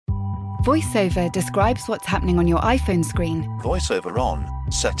VoiceOver describes what's happening on your iPhone screen, VoiceOver on,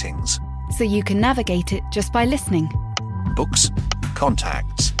 settings, so you can navigate it just by listening. books,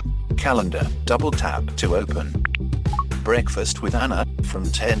 contacts, calendar, double tap to open. Breakfast with Anna from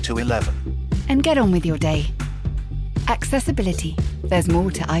 10 to 11. And get on with your day. Accessibility. There's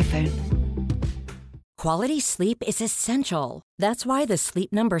more to iPhone. Quality sleep is essential. That's why the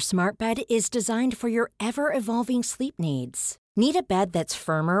Sleep Number Smart Bed is designed for your ever-evolving sleep needs. Need a bed that's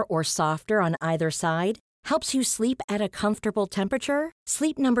firmer or softer on either side? Helps you sleep at a comfortable temperature?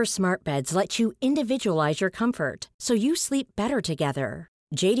 Sleep Number Smart Beds let you individualize your comfort, so you sleep better together.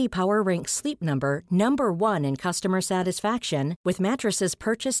 J.D. Power ranks Sleep Number number 1 in customer satisfaction with mattresses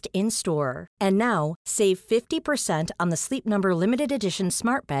purchased in-store. And now, save 50% on the Sleep Number Limited Edition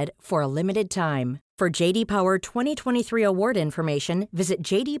Smart Bed for a limited time. For J.D. Power 2023 award information, visit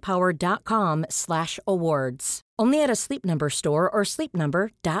jdpower.com/awards. Only at a Sleep Number store or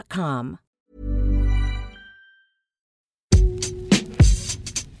sleepnumber.com.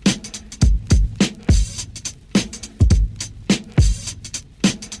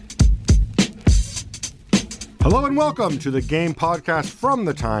 Hello and welcome to the Game Podcast from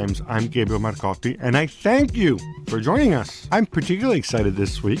The Times. I'm Gabriel Marcotti, and I thank you for joining us. I'm particularly excited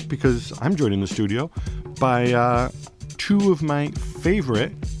this week because I'm joined in the studio by two of my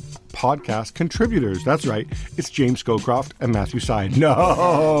favorite podcast contributors. That's right, it's James Scowcroft and Matthew Syed.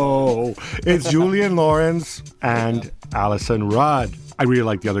 No, it's Julian Lawrence and Alison Rudd. I really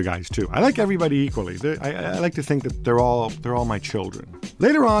like the other guys too. I like everybody equally. I like to think that they're all my children.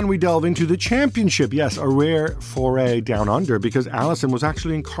 Later on, we delve into the championship. Yes, a rare foray down under because Alison was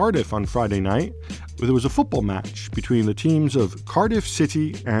actually in Cardiff on Friday night. There was a football match between the teams of Cardiff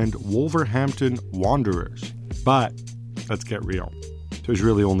City and Wolverhampton Wanderers. But let's get real. There's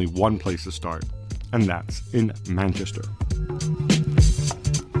really only one place to start, and that's in Manchester.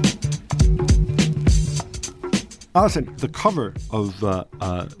 Alison, the cover of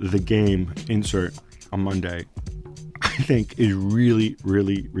the game insert on Monday, I think, is really,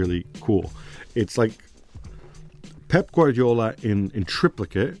 really, really cool. It's like Pep Guardiola in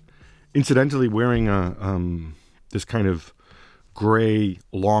triplicate, incidentally wearing this kind of gray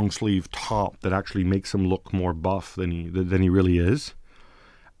long sleeve top that actually makes him look more buff than he really is.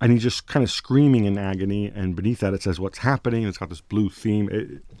 And he's just kind of screaming in agony, and beneath that it says what's happening. It's got this blue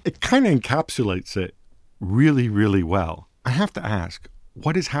theme. It kind of encapsulates it really, really well. I have to ask,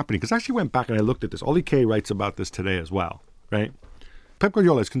 what is happening? Because I actually went back and I looked at this. Ollie Kay writes about this today as well, right? Pep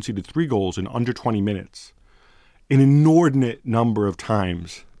Guardiola has conceded 3 goals in under 20 minutes, an inordinate number of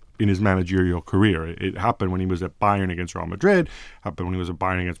times in his managerial career. It happened when he was at Bayern against Real Madrid, happened when he was at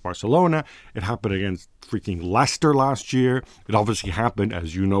Bayern against Barcelona, it happened against freaking Leicester last year, it obviously happened,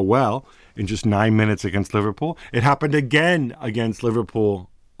 as you know well, in just 9 minutes against Liverpool. It happened again against Liverpool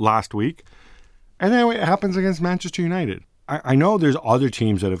last week. And then it happens against Manchester United. I know there's other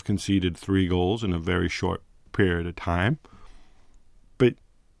teams that have conceded 3 goals in a very short period of time, but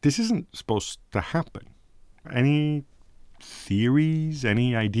this isn't supposed to happen. Any theories,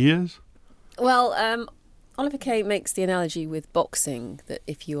 any ideas? Well, Oliver Kay makes the analogy with boxing, that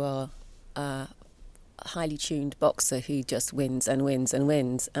if you are a highly tuned boxer who just wins and wins and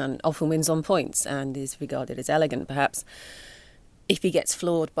wins, and often wins on points and is regarded as elegant perhaps, if he gets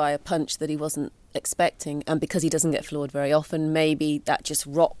floored by a punch that he wasn't expecting, and because he doesn't get floored very often, maybe that just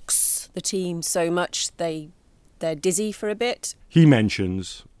rocks the team so much they're dizzy for a bit. He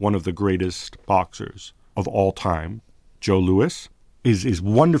mentions one of the greatest boxers of all time, Joe Louis, is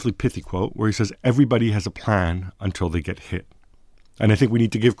wonderfully pithy quote where he says, everybody has a plan until they get hit. And I think we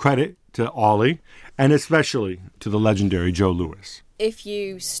need to give credit to Ollie, and especially to the legendary Joe Louis. If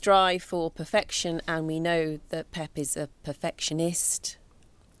you strive for perfection, and we know that Pep is a perfectionist,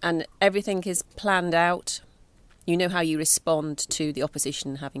 and everything is planned out, you know how you respond to the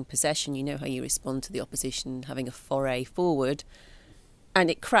opposition having possession, you know how you respond to the opposition having a foray forward,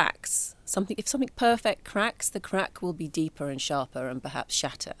 and it cracks. If something perfect cracks, the crack will be deeper and sharper and perhaps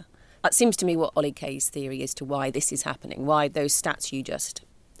shatter. That seems to me what Ollie Kay's theory is to why this is happening, why those stats you just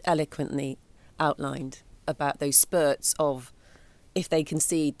eloquently outlined about those spurts of, if they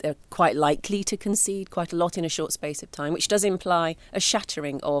concede, they're quite likely to concede quite a lot in a short space of time, which does imply a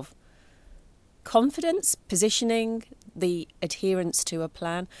shattering of confidence, positioning, the adherence to a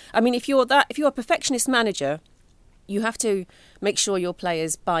plan. I mean, if you're a perfectionist manager, you have to make sure your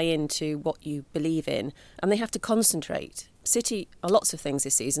players buy into what you believe in, and they have to concentrate. City are lots of things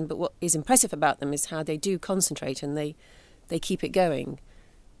this season, but what is impressive about them is how they do concentrate and they keep it going.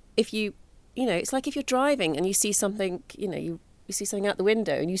 If you it's like if you're driving and you see something, you see something out the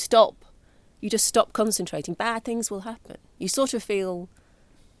window and you stop, you just stop concentrating, bad things will happen. You sort of feel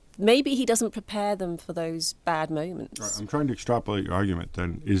maybe he doesn't prepare them for those bad moments. Right, I'm trying to extrapolate your argument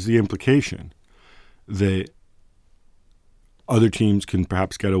then. Is the implication that other teams can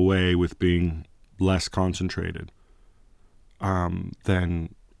perhaps get away with being less concentrated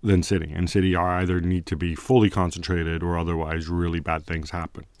than City? And City either need to be fully concentrated or otherwise really bad things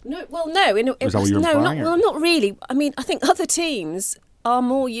happen? No, well, no. Is that what you're implying? Not really. I mean, I think other teams are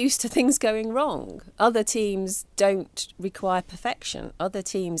more used to things going wrong. Other teams don't require perfection. Other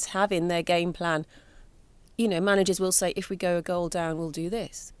teams have in their game plan, managers will say, if we go a goal down, we'll do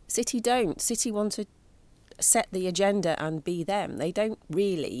this. City don't. City want to set the agenda and be them. They don't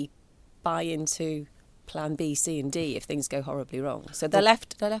really buy into plan B, C and D if things go horribly wrong. So they're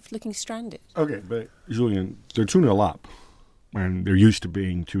left looking stranded. Okay, but Julian, they're 2-0 up, and they're used to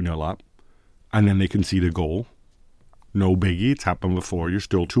being 2-0 up, and then they concede a goal. No biggie, it's happened before. You're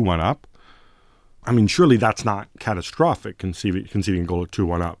still 2-1 up. I mean, surely that's not catastrophic, conceding a goal at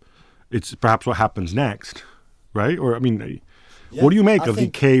 2-1 up. It's perhaps what happens next, right? Or, I mean, what do you make of the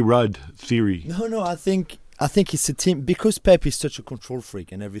K. Rudd theory? No, I think it's a team, because Pep is such a control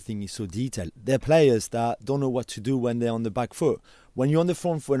freak and everything is so detailed. They're players that don't know what to do when they're on the back foot. When you're on the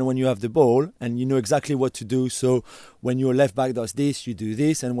front foot and when you have the ball and you know exactly what to do, so when your left back does this, you do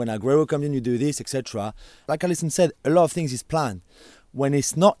this, and when Aguero comes in, you do this, etc. Like Alison said, a lot of things is planned. When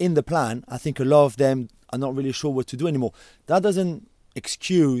it's not in the plan, I think a lot of them are not really sure what to do anymore. That doesn't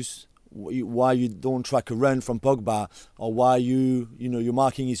excuse why you don't track a run from Pogba, or why your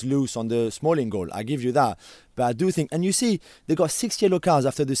marking is loose on the Smalling goal. I give you that, but I do think, and you see, they got 6 yellow cards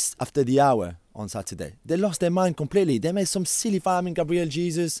after the hour on Saturday. They lost their mind completely. They made some silly foul. I mean, Gabriel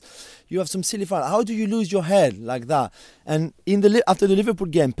Jesus, you have some silly foul. How do you lose your head like that? And after the Liverpool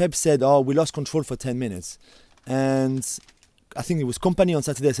game, Pep said, "Oh, we lost control for 10 minutes," and I think it was Company on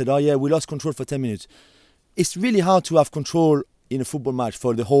Saturday said, "Oh yeah, we lost control for 10 minutes." It's really hard to have control in a football match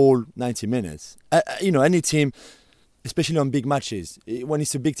for the whole 90 minutes. Any team, especially on big matches, when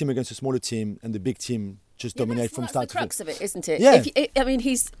it's a big team against a smaller team and the big team just dominate from start to finish. That's the crux of it, isn't it? Yeah.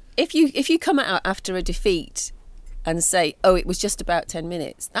 If you come out after a defeat and say, "Oh, it was just about 10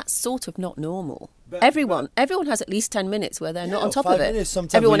 minutes," that's sort of not normal. But everyone has at least 10 minutes where they're not on top of it. 5 minutes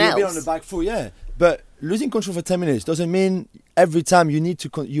sometimes. Everyone else be on the back foot, yeah. But losing control for 10 minutes doesn't mean every time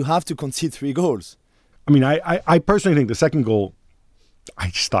you have to concede 3 goals. I mean, I personally think the second goal, I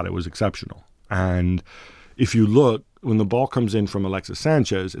just thought it was exceptional. And if you look, when the ball comes in from Alexis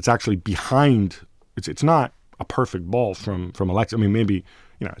Sanchez, it's actually behind. It's not a perfect ball from Alexis. I mean, maybe,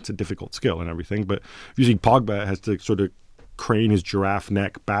 it's a difficult skill and everything, but you see Pogba has to sort of crane his giraffe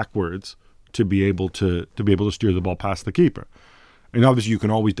neck backwards to be able to steer the ball past the keeper. And obviously you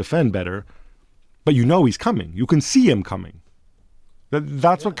can always defend better, but he's coming. You can see him coming.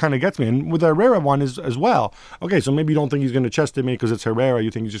 That's what kind of gets me. And with the Herrera one as well. Okay, so maybe you don't think he's going to chest at me because it's Herrera.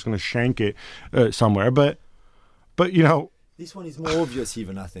 You think he's just going to shank it somewhere. But this one is more obvious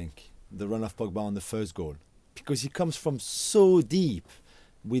even, I think, the run of Pogba on the first goal. Because he comes from so deep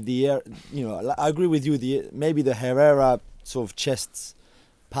with the air. I agree with you. Maybe the Herrera sort of chest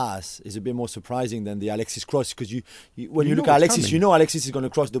pass is a bit more surprising than the Alexis cross. Because when you look at Alexis, coming. Alexis is going to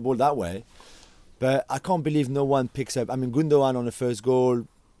cross the ball that way. But I can't believe no one picks up. I mean, Gundogan on the first goal.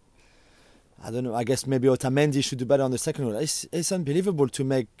 I don't know. I guess maybe Otamendi should do better on the second goal. It's unbelievable to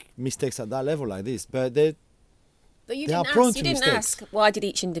make mistakes at that level like this. But they are prone to mistakes. You didn't ask why did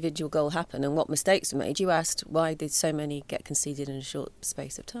each individual goal happen and what mistakes were made. You asked why did so many get conceded in a short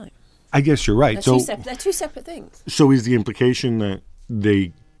space of time. I guess you're right. They're two separate things. So is the implication that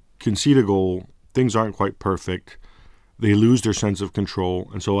they concede a goal, things aren't quite perfect, they lose their sense of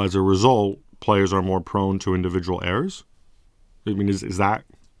control, and so as a result, players are more prone to individual errors? I mean, is that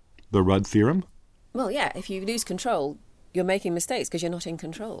the Rudd theorem? Well, yeah. If you lose control, you're making mistakes because you're not in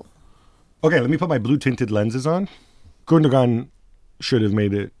control. Okay, let me put my blue-tinted lenses on. Gundogan should have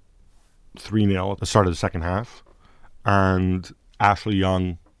made it 3-0 at the start of the second half. And Ashley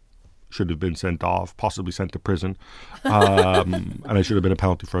Young should have been sent off, possibly sent to prison. And it should have been a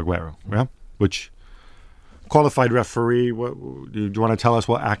penalty for Aguero. Yeah? Which, qualified referee, do you want to tell us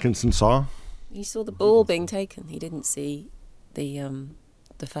what Atkinson saw? He saw the ball being taken. He didn't see the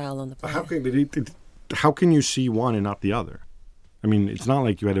foul on the player. How can you see one and not the other? I mean, it's not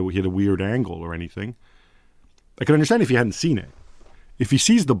like he had a weird angle or anything. I can understand if he hadn't seen it. If he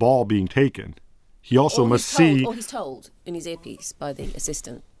sees the ball being taken, he also must see... Or he's told in his earpiece by the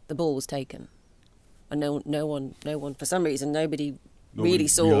assistant, the ball was taken. And no one, for some reason, nobody really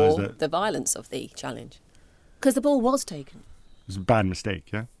saw the violence of the challenge. Because the ball was taken. It was a bad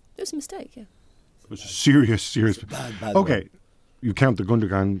mistake, yeah? It was a mistake, yeah. It was a serious... Bad okay, one. You count the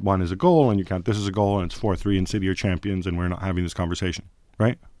Gundogan one as a goal, and you count this as a goal, and it's 4-3, and City are champions, and we're not having this conversation,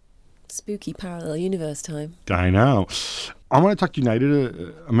 right? Spooky parallel universe time. I know. I want to talk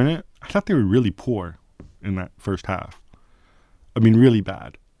United a minute. I thought they were really poor in that first half. I mean, really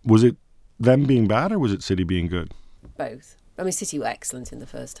bad. Was it them being bad or was it City being good? Both. I mean, City were excellent in the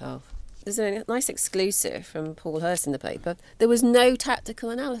first half. There's a nice exclusive from Paul Hurst in the paper. There was no tactical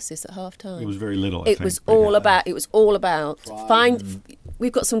analysis at half time. It was very little, I It think. was all about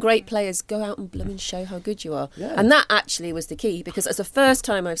we've got some great players, go out and blooming show how good you are. Yeah. And that actually was the key, because it's the first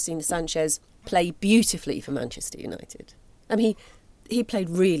time I've seen Sanchez play beautifully for Manchester United. I mean, he played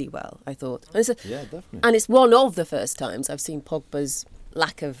really well, I thought. And definitely. And it's one of the first times I've seen Pogba's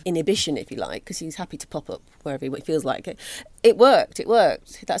lack of inhibition, if you like, because he's happy to pop up wherever he feels like it. It worked.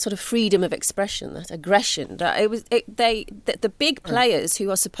 That sort of freedom of expression, that aggression. The big players who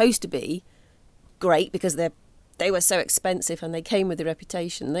are supposed to be great because they were so expensive and they came with a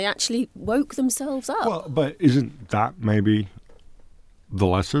reputation, they actually woke themselves up. Well, but isn't that maybe the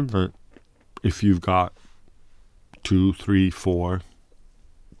lesson, that if you've got 2, 3, 4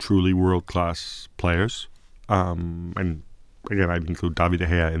 truly world-class players, and again, I'd include David De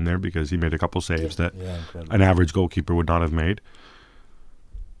Gea in there because he made a couple saves that an average goalkeeper would not have made,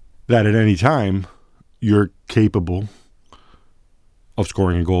 that at any time you're capable of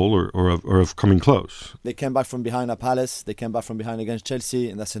scoring a goal or of coming close. They came back from behind at Palace. They came back from behind against Chelsea,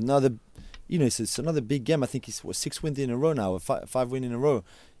 and that's another, it's another big game. I think it's 6 wins in a row now, or 5 wins in a row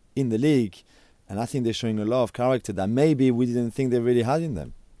in the league, and I think they're showing a lot of character that maybe we didn't think they really had in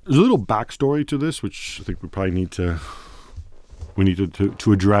them. There's a little backstory to this, which I think we probably need to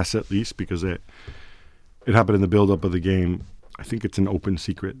address at least, because it happened in the build-up of the game. I think it's an open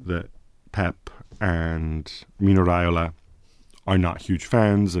secret that Pep and Mino Raiola are not huge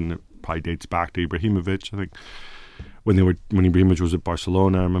fans, and it probably dates back to Ibrahimovic. I think when Ibrahimovic was at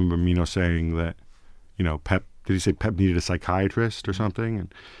Barcelona, I remember Mino saying that, Pep, did he say Pep needed a psychiatrist or something?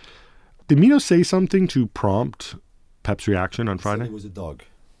 And did Mino say something to prompt Pep's reaction on Friday? It was a dog.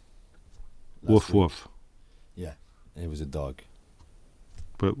 Woof woof. Yeah, it was a dog.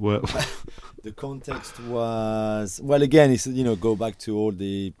 But what? The context was, well, again, it's, go back to all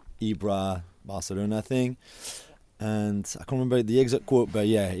the Ibra Barcelona thing, and I can't remember the exact quote, but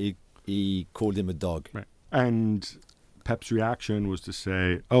yeah, he called him a dog. Right. And Pep's reaction was to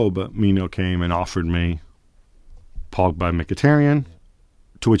say, "Oh, but Mino came and offered me Pogba and Mkhitaryan."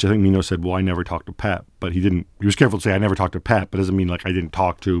 To which I think Mino said, "Well, I never talked to Pep," but he didn't. He was careful to say, "I never talked to Pep," but it doesn't mean like I didn't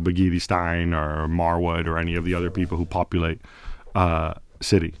talk to Baghetti Stein or Marwood or any of the other people who populate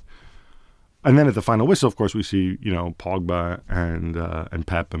City. And then at the final whistle, of course, we see Pogba and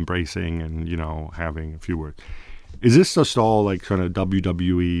Pep embracing and having a few words. Is this just all like kind of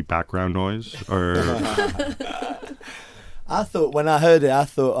WWE background noise, or? I thought when I heard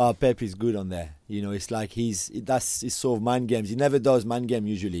it, Pep is good on there. It's like that's his sort of mind games. He never does mind game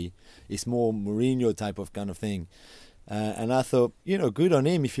usually. It's more Mourinho type of kind of thing. And I thought, good on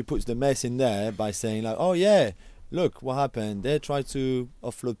him if he puts the mess in there by saying like, oh yeah, look what happened. They tried to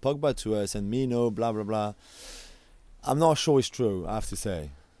offload Pogba to us and Mino, blah blah blah. I'm not sure it's true. I have to say,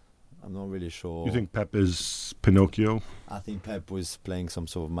 I'm not really sure. You think Pep is Pinocchio? I think Pep was playing some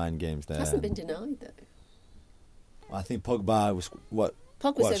sort of mind games there. Hasn't been denied though. I think Pogba was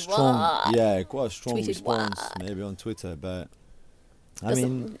Pogba quite said strong. what? Yeah, quite a strong Tweeted response what? maybe on Twitter, but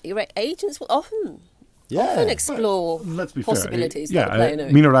You're right, agents will often yeah. explore Let's be possibilities. fair. That a player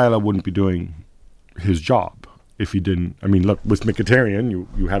knows. Mino Raiola wouldn't be doing his job if he didn't. I mean, look, with Mkhitaryan,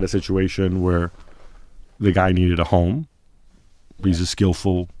 you had a situation where the guy needed a home. He's a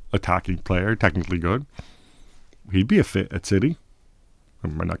skillful attacking player, technically good. He'd be a fit at City. I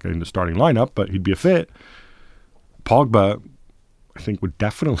might not get into starting lineup, but he'd be a fit. Pogba, I think, would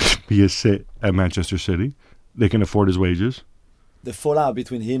definitely be a sit at Manchester City. They can afford his wages. The fallout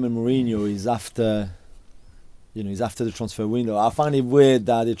between him and Mourinho is after the transfer window. I find it weird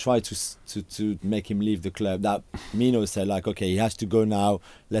that they tried to make him leave the club. That Mino said like, okay, he has to go now.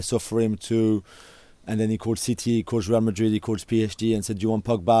 Let's offer him to. And then he called City, he called Real Madrid, he called PSG and said, "Do you want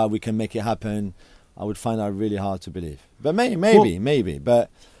Pogba? We can make it happen." I would find that really hard to believe. But maybe. But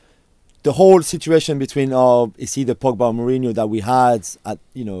the whole situation between it's either Pogba or Mourinho that we had at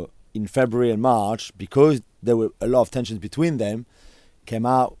in February and March, because there were a lot of tensions between them, came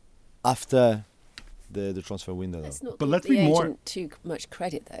out after the transfer window. Let's not but give let's the be more agent too much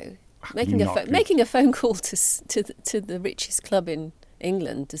credit though. Not Making a phone call to the richest club in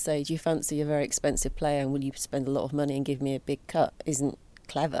England to say, "Do you fancy a very expensive player and will you spend a lot of money and give me a big cut?" isn't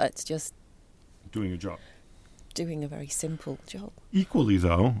clever. It's just doing a job. Doing a very simple job. Equally,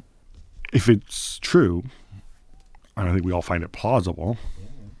 though, if it's true, and I think we all find it plausible,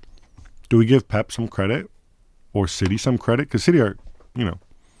 do we give Pep some credit or City some credit? Because City are,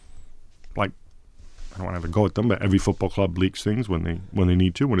 don't want to have a go at them, but every football club leaks things when they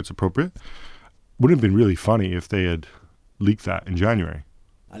need to, when it's appropriate. Wouldn't it have been really funny if they had leaked that in January?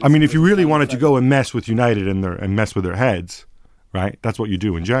 I mean, if you really wanted to go and mess with United and mess with their heads, right? That's what you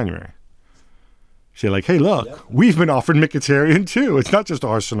do in January. Say like, hey, look, we've been offered Mkhitaryan too. It's not just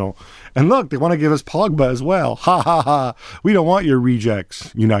Arsenal. And look, they want to give us Pogba as well. Ha, ha, ha. We don't want your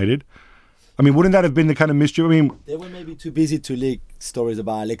rejects, United. I mean, wouldn't that have been the kind of mischief? I mean, they were maybe too busy to leak stories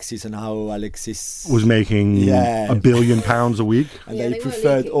about Alexis and how Alexis was making £1 billion a week. And they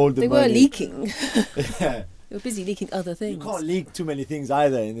preferred all the money. They were leaking. Yeah. They were busy leaking other things. You can't leak too many things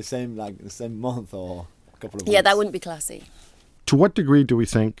either in the same month or a couple of months. Yeah, that wouldn't be classy. To what degree do we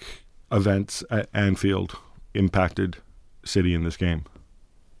think events at Anfield impacted City in this game?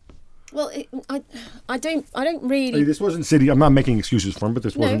 Well, I don't really. I mean, this wasn't City. I'm not making excuses for him, but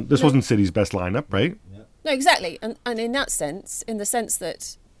this wasn't City's best lineup, right? Yeah. No, exactly, and in that sense, in the sense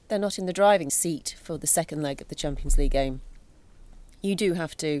that they're not in the driving seat for the second leg of the Champions League game, you do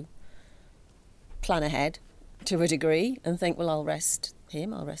have to plan ahead to a degree and think, well, I'll rest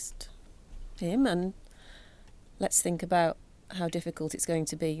him, and let's think about how difficult it's going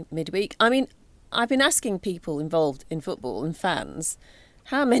to be midweek. I mean, I've been asking people involved in football and fans,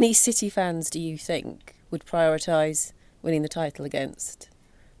 how many City fans do you think would prioritise winning the title against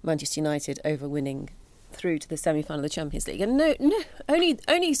Manchester United over winning through to the semi-final of the Champions League? And no,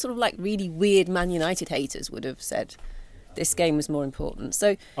 only sort of like really weird Man United haters would have said this game was more important.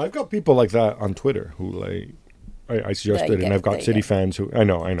 So I've got people like that on Twitter who I suggested, and I've got City fans who I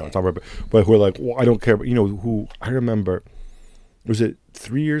know it's not right, but who are like, well, I don't care. But who I remember, was it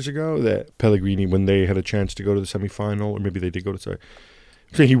 3 years ago that Pellegrini, when they had a chance to go to the semi-final, or maybe they did go to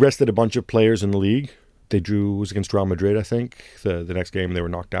so he rested a bunch of players in the league. They drew, it was against Real Madrid, I think. The next game they were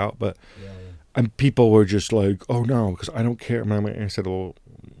knocked out, but and people were just like, oh no, because I don't care. And I said, well,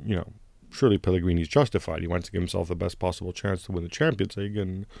 surely Pellegrini's justified. He wants to give himself the best possible chance to win the Champions League,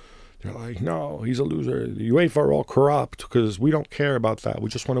 and they're like, no, he's a loser. The UEFA are all corrupt because we don't care about that. We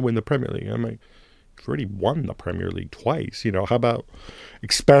just want to win the Premier League. I'm like, you've already won the Premier League twice. How about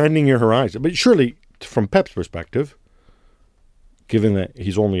expanding your horizon? But surely, from Pep's perspective, given that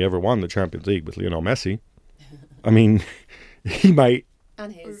he's only ever won the Champions League with Lionel Messi, I mean, he might.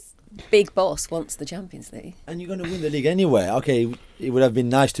 And his big boss wants the Champions League. And you're going to win the league anyway. Okay, it would have been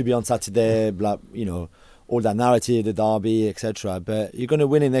nice to be on Saturday, all that narrative, the derby, etc. But you're going to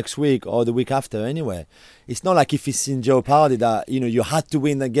win it next week or the week after anyway. It's not like if it's in jeopardy that, you had to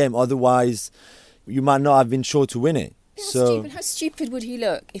win the game. Otherwise, you might not have been sure to win it. How stupid would he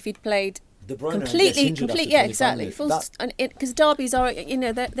look if he'd played De Bruyne completely, yeah, exactly. Because derbies are,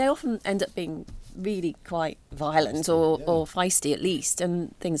 they often end up being really quite violent or feisty at least,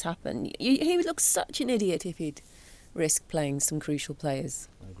 and things happen. He would look such an idiot if he'd risk playing some crucial players.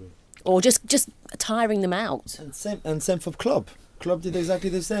 I agree. Or just tiring them out. And same for Klopp. Klopp did exactly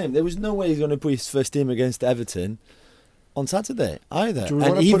the same. There was no way he's going to put his first team against Everton on Saturday either.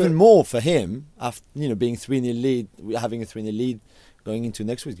 And even more for him, after being 3-0 lead, having a 3-0 lead going into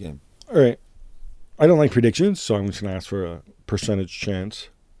next week's game. All right. I don't like predictions, so I'm just going to ask for a percentage chance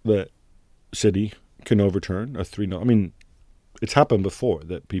that City can overturn a 3-0. I mean, it's happened before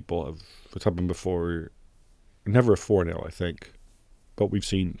that it's happened before, never a 4-0, I think, but we've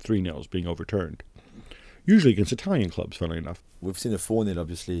seen 3-0s being overturned. Usually against Italian clubs, funnily enough. We've seen a 4-0,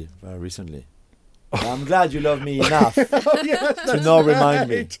 obviously, very recently. I'm glad you love me enough to not remind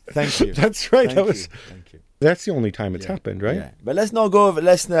me. Thank you. That's right. Thank you. That's the only time it's happened, right? Yeah. But let's not go over.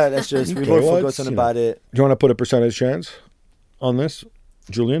 Let's just. We've all forgotten about it. Do you want to put a percentage chance on this,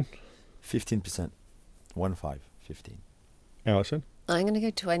 Julian? 15%. 15. Alison? I'm going to go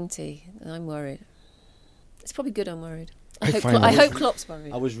 20. I'm worried. It's probably good I'm worried. I hope Klopp's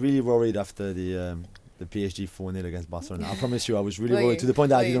worried. I was really worried after the PSG 4-0 against Barcelona. I promise you, I was really worried to the point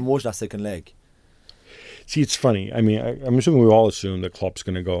that I didn't watch that second leg. See, it's funny. I mean, I'm assuming we all assume that Klopp's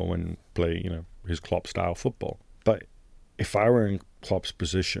going to go and play, his Klopp-style football. But if I were in Klopp's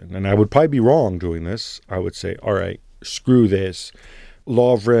position, and I would probably be wrong doing this, I would say, all right, screw this.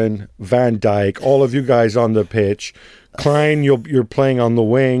 Lovren, Van Dijk, all of you guys on the pitch. Klein, you're playing on the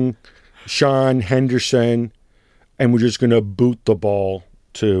wing. Sean, Henderson, and we're just going to boot the ball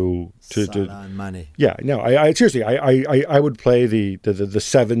to Salah and Mane. Yeah, no, I seriously, I would play the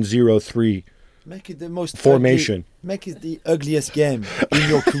 7-0-3. Make it the most formation. Make it the ugliest game in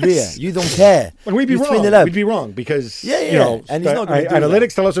your career. You don't care. Like we'd be wrong. We'd be wrong because and he's not going to do analytics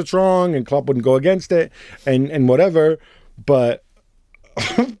that. tell us it's wrong, and Klopp wouldn't go against it, and whatever. But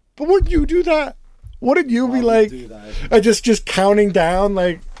would you do that? Wouldn't you be like, just counting down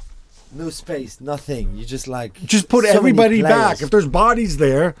like? No space, nothing. You just put so everybody many back. If there's bodies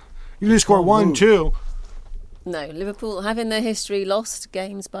there, you just score 1-2. No, Liverpool have in their history lost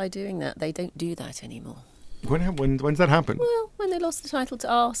games by doing that. They don't do that anymore. When's that happened? Well, when they lost the title to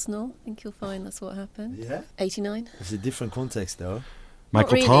Arsenal, I think you'll find that's what happened. Yeah. 89. It's a different context, though.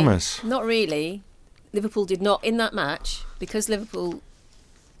 Michael Not really. Thomas. Not really. Liverpool did not, in that match, because Liverpool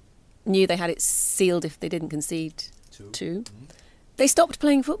knew they had it sealed if they didn't concede two. They stopped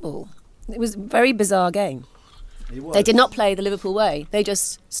playing football. It was a very bizarre game. They did not play the Liverpool way. They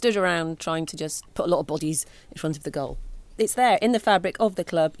just stood around trying to just put a lot of bodies in front of the goal. It's there in the fabric of the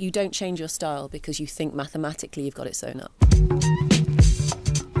club. You don't change your style because you think mathematically you've got it sewn up.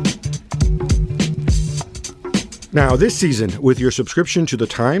 Now, this season, with your subscription to The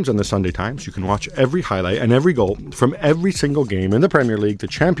Times and The Sunday Times, you can watch every highlight and every goal from every single game in the Premier League, the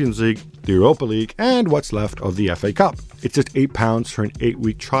Champions League, the Europa League, and what's left of the FA Cup. It's just £8 for an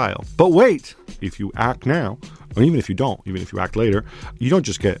 8-week trial. But wait, if you act now, or even if you don't, even if you act later, you don't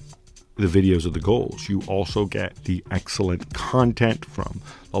just get the videos of the goals. You also get the excellent content from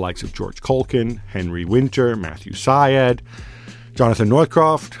the likes of George Culkin, Henry Winter, Matthew Syed, Jonathan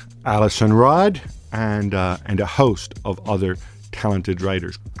Northcroft, Alison Rudd, and a host of other talented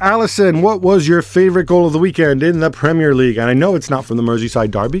writers. Alison, what was your favourite goal of the weekend in the Premier League? And I know it's not from the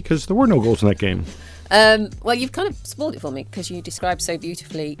Merseyside derby because there were no goals in that game. Well, you've kind of spoiled it for me because you described so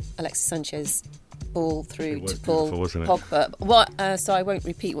beautifully Alexis Sanchez ball through to Paul Pogba. So I won't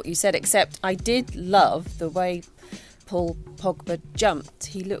repeat what you said, except I did love the way Paul Pogba jumped.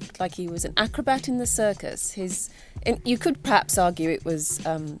 He looked like he was an acrobat in the circus. You could perhaps argue it was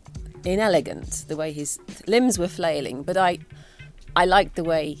inelegant, the way his limbs were flailing, but I liked the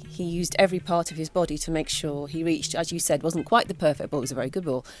way he used every part of his body to make sure he reached, as you said, wasn't quite the perfect ball, it was a very good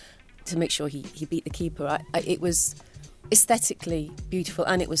ball, to make sure he beat the keeper. It was aesthetically beautiful,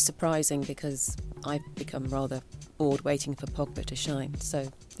 and it was surprising because I've become rather bored waiting for Pogba to shine.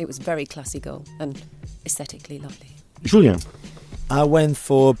 So it was a very classy goal and aesthetically lovely. Julien? I went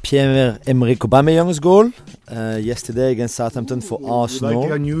for Pierre-Emerick Aubameyang's goal yesterday against Southampton for Arsenal. You like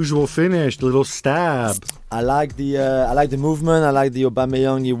the unusual finish, the little stab. I like the movement. I like the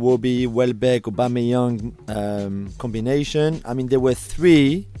Aubameyang, Iwobi, Welbeck, Aubameyang combination. I mean, there were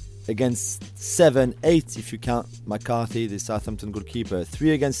 3 against 7, 8 if you count McCarthy, the Southampton goalkeeper.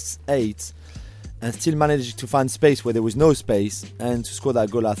 3 against 8, and still managed to find space where there was no space, and to score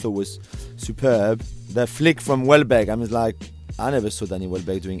that goal I thought was superb. The flick from Welbeck, I was like, I never saw Danny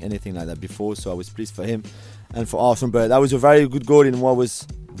Welbeck doing anything like that before, so I was pleased for him and for Arsenal. But that was a very good goal in what was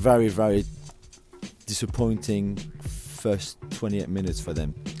very, very disappointing first 28 minutes for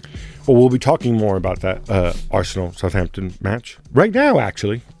them. Well, we'll be talking more about that Arsenal-Southampton match right now.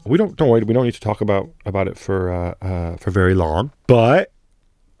 Actually, don't worry. We don't need to talk about it for very long. But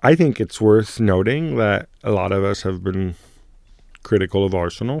I think it's worth noting that a lot of us have been critical of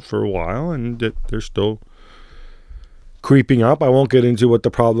Arsenal for a while, and that they're still creeping up. I won't get into what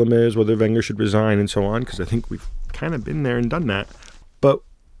the problem is, whether Wenger should resign and so on, because I think we've kind of been there and done that. But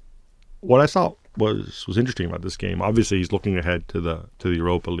what I thought was interesting about this game, obviously he's looking ahead to the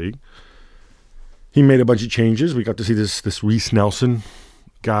Europa League. He made a bunch of changes. We got to see this Reece Nelson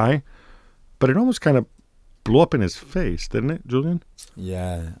guy, but it almost kind of blew up in his face, didn't it, Julian?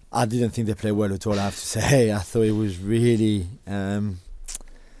 Yeah, I didn't think they played well at all, I have to say. I thought it was really...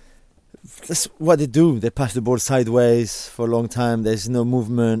 that's what they do. They pass the ball sideways for a long time. There's no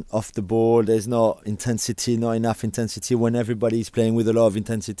movement off the ball. There's not intensity, not enough intensity. When everybody's playing with a lot of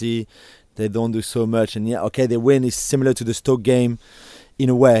intensity, they don't do so much. And yeah, okay, they win. It's similar to the Stoke game in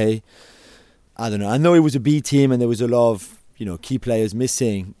a way. I don't know. I know it was a B team and there was a lot of key players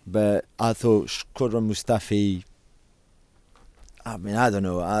missing, but I thought Shkodran Mustafi, I mean, I don't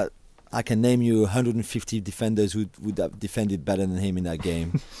know. I can name you 150 defenders who would have defended better than him in that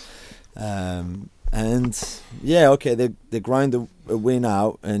game. And yeah, okay, they grind a win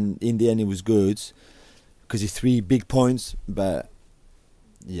out, and in the end it was good because it's 3 big points. But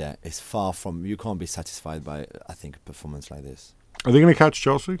yeah, it's far from, you can't be satisfied by, I think, a performance like this. Are they going to catch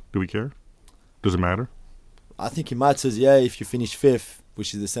Chelsea? Do we care? Does it matter? I think it matters. Yeah, if you finish 5th,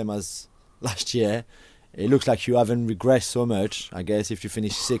 which is the same as last year, it looks like you haven't regressed so much. I guess if you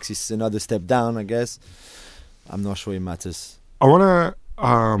finish 6th, it's another step down. I guess I'm not sure it matters. I want to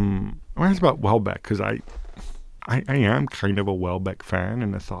ask about Welbeck, because I am kind of a Welbeck fan,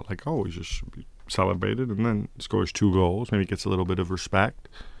 and I thought he just should be celebrated, and then scores 2 goals, maybe gets a little bit of respect.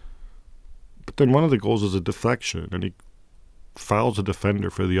 But then one of the goals is a deflection, and he fouls a defender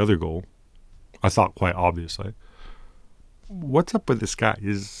for the other goal. I thought quite obviously. What's up with this guy?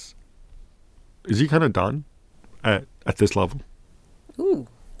 Is he kind of done at this level? Ooh,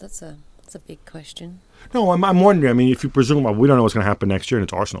 that's a big question. No, I'm wondering. I mean, if you presume, we don't know what's going to happen next year, and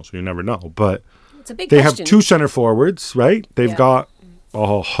it's Arsenal, so you never know. But It's a big They question. have two centre forwards, right? They've Yeah. got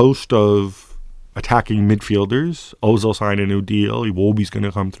a host of attacking midfielders. Ozil signed a new deal. Iwobi's going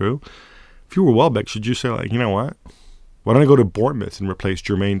to come through. If you were Welbeck, should you say, like, you know what? Why don't I go to Bournemouth and replace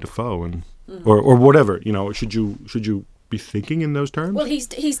Jermaine Defoe and or whatever? You know, should you be thinking in those terms? Well, he's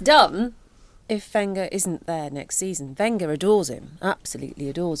done if Wenger isn't there next season. Wenger adores him, absolutely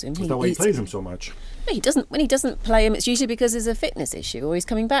adores him. Is that why he plays him so much? No, he doesn't. When he doesn't play him, it's usually because there's a fitness issue, or he's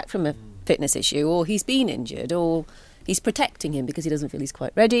coming back from a fitness issue, or he's been injured, or he's protecting him because he doesn't feel he's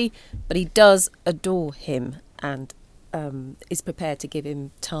quite ready. But he does adore him and is prepared to give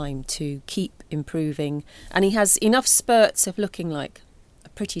him time to keep improving. And he has enough spurts of looking like a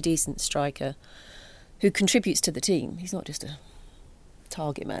pretty decent striker who contributes to the team. He's not just a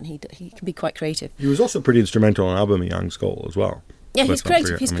target man. He can be quite creative. He was also pretty instrumental in Aubameyang's goal as well. Yeah, Let's he's not creative.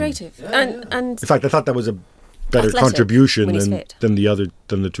 forget. He's I mean, creative. And in fact, I thought that was a better athletic contribution when he's fit. than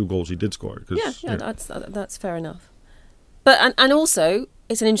the two goals he did score. 'Cause, Yeah, that's fair enough. But and also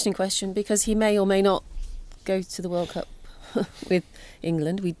it's an interesting question because he may or may not go to the World Cup with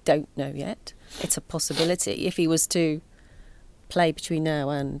England. We don't know yet. It's a possibility. If he was to play between now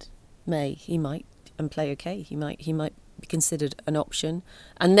and May, he might and play okay. He might be considered an option.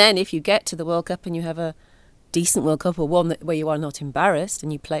 And then if you get to the World Cup and you have a decent World Cup or one where you are not embarrassed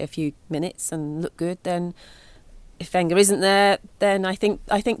and you play a few minutes and look good, then if Wenger isn't there, then I think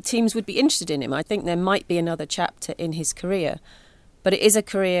teams would be interested in him. I think there might be another chapter in his career. But it is a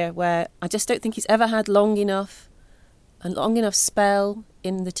career where I just don't think he's ever had a long enough spell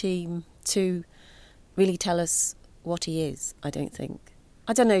in the team to really tell us what he is, I don't think.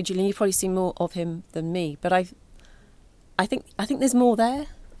 I don't know, Julian, you've probably seen more of him than me, but I think there's more there.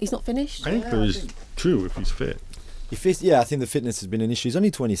 He's not finished. I think there's two if he's fit. I think the fitness has been an issue. He's only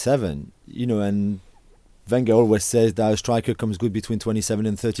 27, and Wenger always says that a striker comes good between 27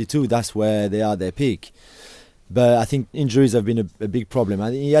 and 32. That's where they are at their peak. But I think injuries have been a big problem.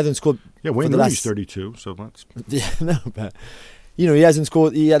 I think he hasn't scored. Yeah, Wayne Rooney's 32, so that's. Yeah, no, but he hasn't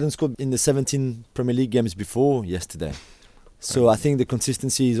scored. He hadn't scored in the 17 Premier League games before yesterday. So I think the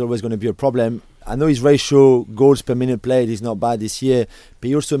consistency is always going to be a problem. I know his ratio goals per minute played is not bad this year, but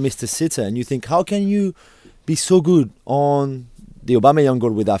he also missed a sitter. And you think, how can you be so good on the Aubameyang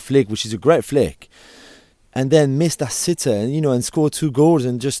goal with that flick, which is a great flick, and then miss that sitter and score 2 goals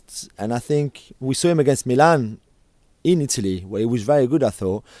and I think we saw him against Milan in Italy where he was very good, I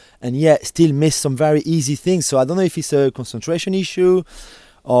thought, and yet still missed some very easy things. So I don't know if it's a concentration issue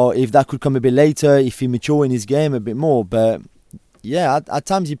or if that could come a bit later, if he mature in his game a bit more. But yeah, at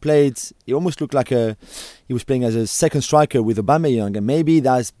times he almost looked like he was playing as a second striker with Aubameyang, and maybe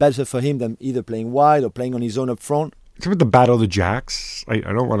that's better for him than either playing wide or playing on his own up front. It's about the battle of the Jacks. I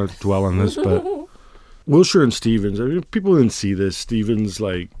don't want to dwell on this, but Wilshere and Stevens, I mean, people didn't see this. Stevens,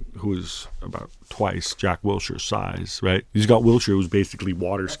 who is about twice Jack Wilshere's size, right? He's got Wilshere who's basically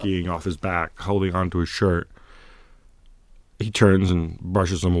water skiing off his back, holding onto his shirt. He turns and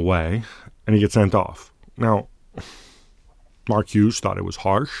brushes him away, and he gets sent off. Now, Mark Hughes thought it was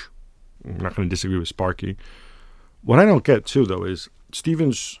harsh. I'm not going to disagree with Sparky. What I don't get, too, though, is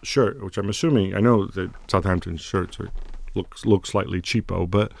Stevens' shirt, which I'm assuming, I know that Southampton's shirts look slightly cheapo,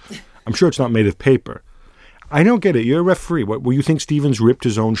 but I'm sure it's not made of paper. I don't get it. You're a referee. Will you think Stevens ripped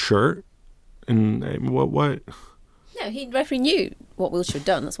his own shirt? And what? No, he referee knew what Wilshere had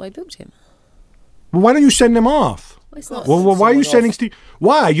done. That's why he booked him. Well, why don't you send him off? Well, it's not. Well, why are you sending Steve?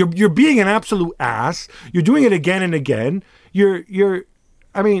 Why? You're being an absolute ass. You're doing it again and again.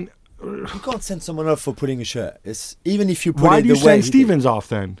 I mean, you can't send someone off for putting a shirt. It's even if you put why it do you the way send Stevens off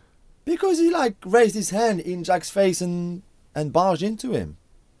then? Because he raised his hand in Jack's face and barged into him.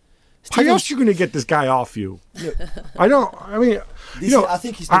 How else are you going to get this guy off you? I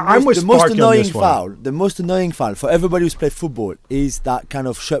think it's the most annoying foul. The most annoying foul for everybody who's played football is that kind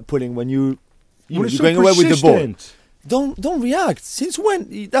of shirt pulling when you're going away with the ball. Don't react. Since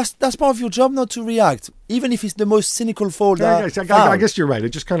when? That's part of your job, not to react, even if it's the most cynical foul. I guess you're right. It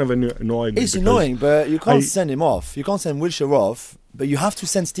just kind of annoyed me. It's annoying, but you can't send him off. You can't send Wilshere off, but you have to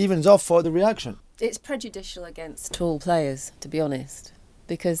send Stevens off for the reaction. It's prejudicial against tall players, to be honest,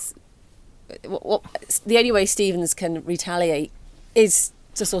 because the only way Stevens can retaliate is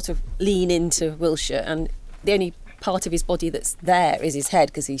to sort of lean into Wilshere, and the only part of his body that's there is his head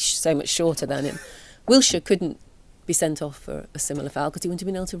because he's so much shorter than him. Wilshere couldn't be sent off for a similar foul because he wouldn't have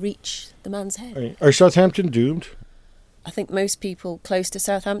been able to reach the man's head. Are Southampton doomed? I think most people close to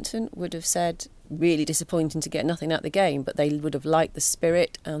Southampton would have said really disappointing to get nothing out of the game, but they would have liked the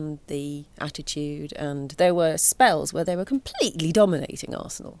spirit and the attitude, and there were spells where they were completely dominating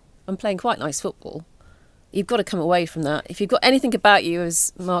Arsenal and playing quite nice football. You've got to come away from that. If you've got anything about you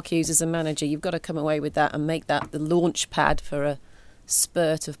as Mark Hughes as a manager, you've got to come away with that and make that the launch pad for a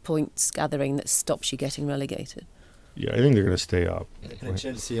spurt of points gathering that stops you getting relegated. Yeah, I think they're going to stay up. They play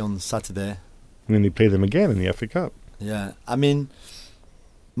Chelsea on Saturday. And then they play them again in the FA Cup. Yeah, I mean,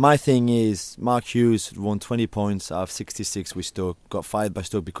 my thing is Mark Hughes won 20 points out of 66 with Stoke, got fired by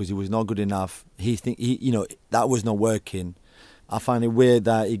Stoke because he was not good enough. He that was not working. I find it weird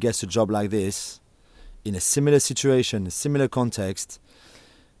that he gets a job like this in a similar situation, a similar context,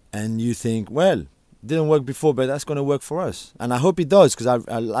 and you think, well, didn't work before, but that's going to work for us. And I hope it does, because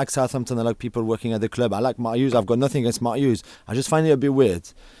I like Southampton, I like people working at the club. I like Mark Hughes, I've got nothing against Mark Hughes. I just find it a bit weird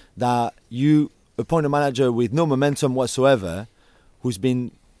that you appoint a manager with no momentum whatsoever, who's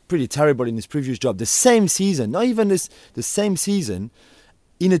been pretty terrible in his previous job, the same season, not even the same season,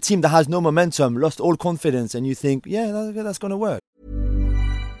 in a team that has no momentum, lost all confidence, and you think, yeah, that's going to work.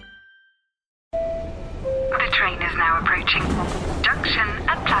 The train is now approaching. Junction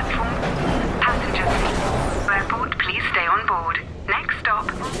at platform. Passengers, airport, please stay on board. Next stop,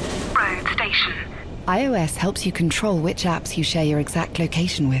 road station. iOS helps you control which apps you share your exact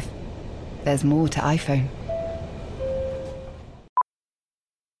location with. There's more to iPhone.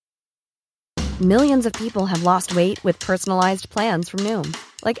 Millions of people have lost weight with personalized plans from Noom.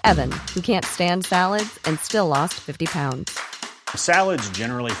 Like Evan, who can't stand salads and still lost 50 pounds. Salads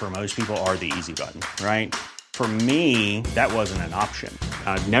generally for most people are the easy button, right? For me, that wasn't an option.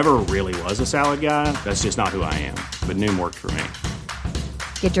 I never really was a salad guy. That's just not who I am. But Noom worked for me.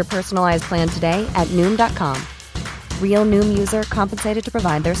 Get your personalized plan today at Noom.com. Real Noom user compensated to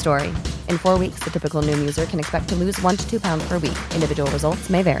provide their story. In 4 weeks, the typical Noom user can expect to lose 1 to 2 pounds per week. Individual results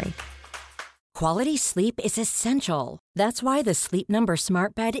may vary. Quality sleep is essential. That's why the Sleep Number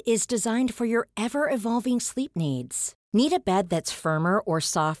Smart Bed is designed for your ever-evolving sleep needs. Need a bed that's firmer or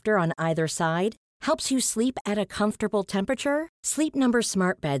softer on either side? Helps you sleep at a comfortable temperature? Sleep Number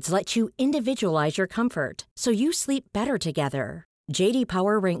Smart Beds let you individualize your comfort, so you sleep better together. J.D.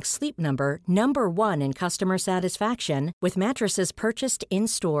 Power ranks Sleep Number number 1 in customer satisfaction with mattresses purchased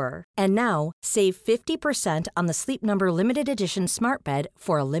in-store. And now, save 50% on the Sleep Number Limited Edition Smart Bed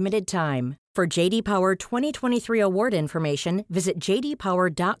for a limited time. For J.D. Power 2023 award information, visit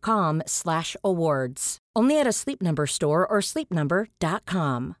jdpower.com/awards. Only at a Sleep Number store or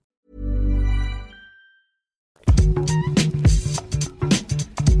sleepnumber.com.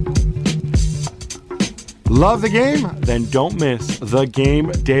 Love the game? Then don't miss The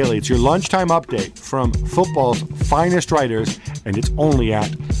Game Daily. It's your lunchtime update from football's finest writers, and it's only at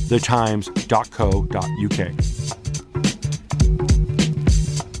thetimes.co.uk.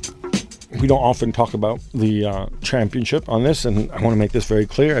 We don't often talk about the championship on this, and I want to make this very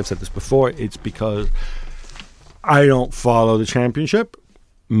clear. I've said this before. It's because I don't follow the championship.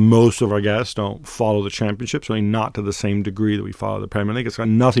 Most of our guests don't follow the championship, certainly not to the same degree that we follow the Premier League. It's got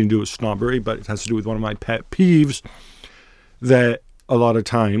nothing to do with snobbery, but it has to do with one of my pet peeves that a lot of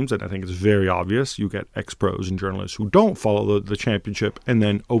times, and I think it's very obvious, you get ex-pros and journalists who don't follow the championship and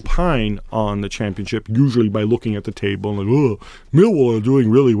then opine on the championship, usually by looking at the table and like, oh, Millwall are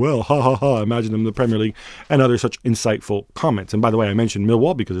doing really well, ha ha ha, imagine them in the Premier League, and other such insightful comments. And by the way, I mentioned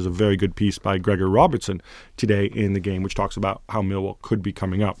Millwall because there's a very good piece by Gregor Robertson today in The Game, which talks about how Millwall could be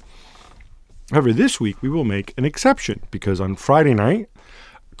coming up. However, this week we will make an exception because on Friday night,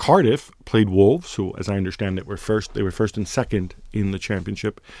 Cardiff played Wolves, who, as I understand it, they were first and second in the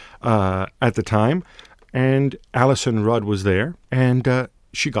championship at the time. And Alison Rudd was there, and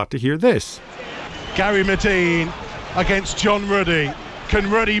she got to hear this. Gary Medine against John Ruddy.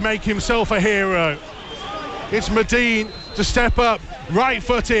 Can Ruddy make himself a hero? It's Medine to step up,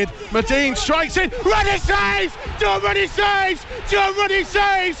 right-footed. Medine strikes it. Ruddy saves! John Ruddy saves! John Ruddy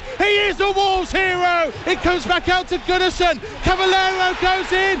saves! He is the Wolves hero! It comes back out to Gunnarsson. Cavallero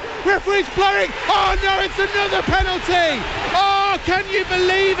goes in. Referee's blowing. Oh no, it's another penalty! Oh, can you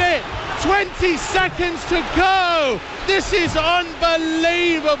believe it? 20 seconds to go. This is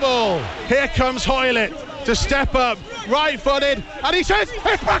unbelievable. Here comes Hoylett to step up, right-footed, and he says,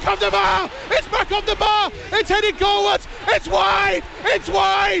 it's back on the bar! It's back on the bar! It's headed goalwards! It's wide! It's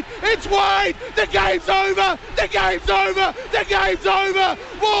wide! It's wide! The game's over! The game's over! The game's over!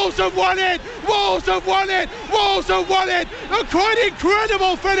 Wolves have won it! Wolves have won it! Wolves have won it! A quite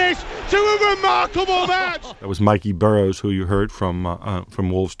incredible finish to a remarkable match! That was Mikey Burrows, who you heard from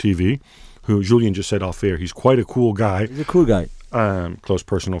Wolves TV, who Julian just said off air. He's quite a cool guy. He's a cool guy. Close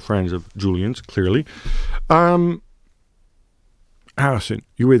personal friends of Julian's, clearly. Alison,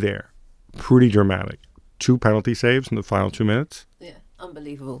 you were there. Pretty dramatic. 2 penalty saves in the final 2 minutes. Yeah,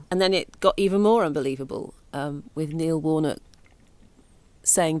 unbelievable. And then it got even more unbelievable with Neil Warnock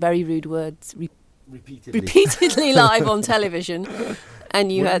saying very rude words repeatedly live on television,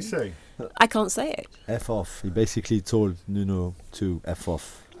 and you What had. did he say? I can't say it. F off. He basically told Nuno to F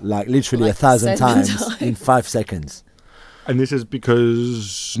off. Like literally Like 1,000 7 times in 5 seconds. And this is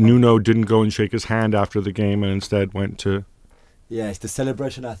because Nuno didn't go and shake his hand after the game and instead went to... Yeah, it's the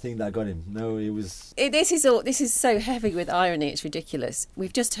celebration, I think, that got him. No, it was... This is so heavy with irony, it's ridiculous.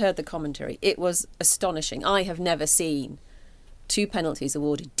 We've just heard the commentary. It was astonishing. I have never seen 2 penalties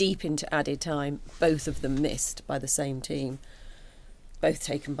awarded deep into added time, both of them missed by the same team, both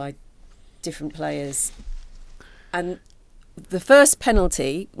taken by different players. And the first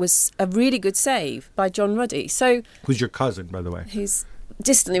penalty was a really good save by John Ruddy. So, who's your cousin, by the way? Who's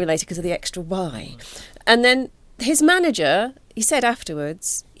distantly related because of the extra Y. And then his manager, he said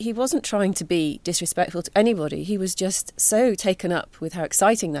afterwards, he wasn't trying to be disrespectful to anybody. He was just so taken up with how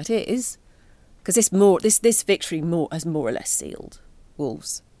exciting that is. Because this victory has more or less sealed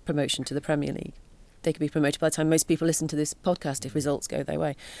Wolves' promotion to the Premier League. They could be promoted by the time most people listen to this podcast if results go their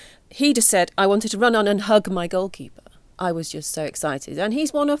way. He just said, I wanted to run on and hug my goalkeeper. I was just so excited. And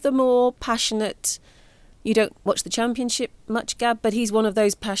he's one of the more passionate... You don't watch the Championship much, Gab, but he's one of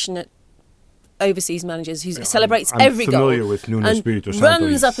those passionate overseas managers who celebrates every goal. I'm familiar with Nuno Espirito Santo.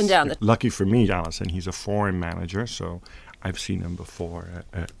 Runs up and down. Lucky for me, Alison, he's a foreign manager, so I've seen him before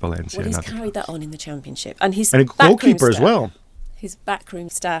at Valencia. Well, he's carried that on in the Championship. And a goalkeeper as well. His backroom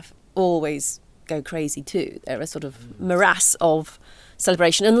staff always go crazy too. They're a sort of morass of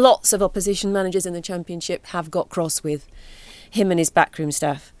celebration, and lots of opposition managers in the Championship have got cross with him and his backroom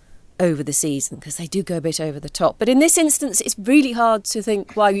staff over the season because they do go a bit over the top. But in this instance, it's really hard to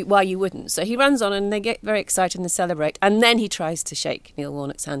think why you wouldn't. So he runs on and they get very excited and they celebrate, and then he tries to shake Neil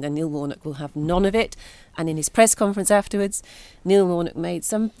Warnock's hand, and Neil Warnock will have none of it. And in his press conference afterwards, Neil Warnock made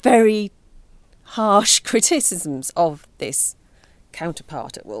some very harsh criticisms of this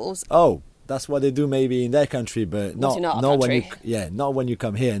counterpart at Wolves. Oh, that's what they do maybe in their country, but not country. not when you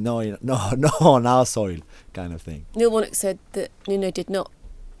come here. No, on our soil, kind of thing. Neil Warnock said that Nuno did not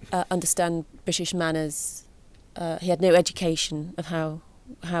understand British manners. He had no education of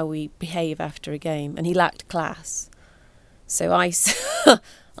how we behave after a game, and he lacked class. So I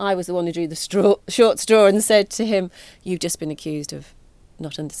was the one who drew the short straw and said to him, "You've just been accused of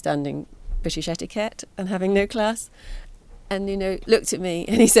not understanding British etiquette and having no class." And Nuno looked at me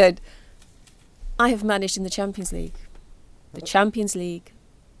and he said, I have managed in the Champions League. The Champions League.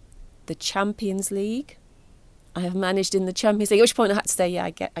 The Champions League. I have managed in the Champions League. At which point I had to say, yeah,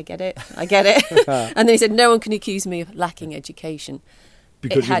 I get it. And then he said, no one can accuse me of lacking education.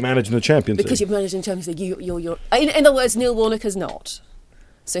 Because you've managed in the Champions League. Because you've managed in the Champions League. You're in other words, Neil Warnock has not.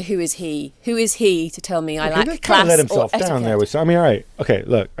 So who is he? Who is he to tell me I lack class let himself or down etiquette? there. I mean, all right. Okay,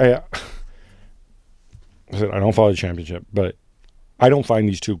 look. I don't follow the Championship, but I don't find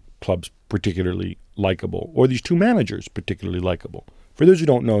these two clubs particularly likable, or these two managers particularly likable. For those who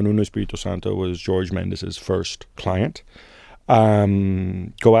don't know, Nuno Espirito Santo was George Mendes' first client.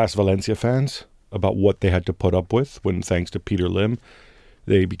 Go ask Valencia fans about what they had to put up with when, thanks to Peter Lim,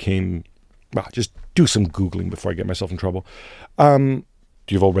 they became... Well, just do some Googling before I get myself in trouble.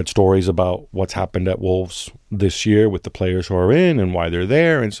 You've all read stories about what's happened at Wolves this year with the players who are in and why they're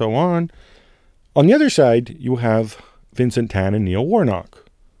there and so on. On the other side, you have Vincent Tan and Neil Warnock,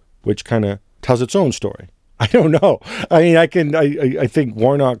 which kind of tells its own story. I don't know. I mean, I think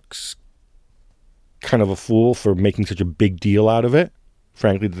Warnock's kind of a fool for making such a big deal out of it.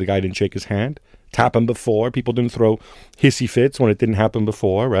 Frankly, that the guy didn't shake his hand. It's happened before. People didn't throw hissy fits when it didn't happen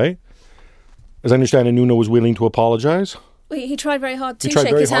before, right? As I understand it, Nuno was willing to apologize. Well, he tried very hard to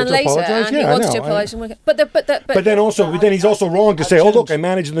shake his hand later, and he wanted to apologise. But then he's also wrong to say, "Oh, look, I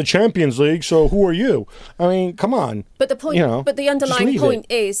managed in the Champions League, so who are you?" I mean, come on. But the point, but the underlying point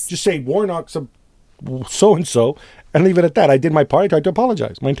is, just say Warnock's a so and so, and leave it at that. I did my part. I tried to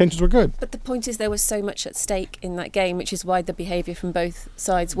apologise. My intentions were good. But the point is, there was so much at stake in that game, which is why the behaviour from both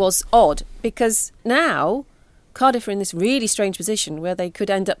sides was odd. Because now Cardiff are in this really strange position where they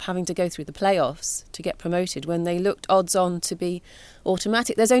could end up having to go through the playoffs to get promoted when they looked odds on to be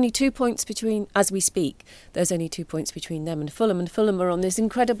automatic. There's only 2 points between, as we speak, there's only 2 points between them and Fulham are on this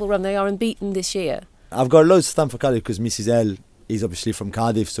incredible run. They are unbeaten this year. I've got loads of time for Cardiff because Mrs. L is obviously from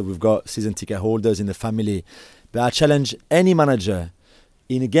Cardiff, so we've got season ticket holders in the family. But I challenge any manager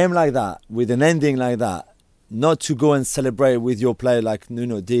in a game like that, with an ending like that, not to go and celebrate with your player like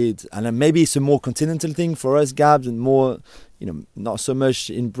Nuno did. And then maybe it's a more continental thing for us, Gabs, and more, not so much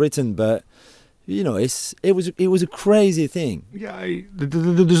in Britain, but it was a crazy thing. Yeah,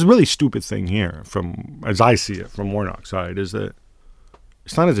 there's a really stupid thing here, from as I see it, from Warnock's side, is that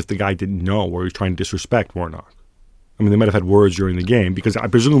it's not as if the guy didn't know or he's trying to disrespect Warnock. I mean, they might have had words during the game, because I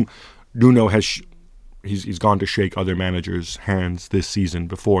presume Nuno has he's gone to shake other managers' hands this season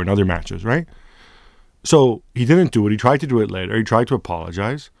before in other matches, right? So he didn't do it. He tried to do it later. He tried to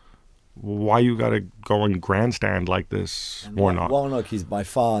apologize. Why you got to go and grandstand like this, Warnock? Warnock is by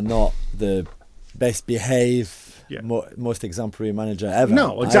far not the best behaved, most exemplary manager ever.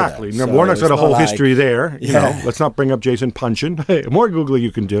 No, exactly. So Warnock's got a whole history there. You Yeah. know, let's not bring up Jason Punchin. Hey, more Googling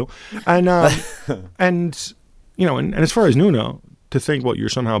you can do. And and you know, and as far as Nuno, to think you're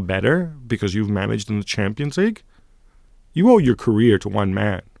somehow better because you've managed in the Champions League, you owe your career to one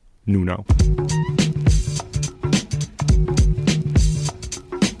man, Nuno.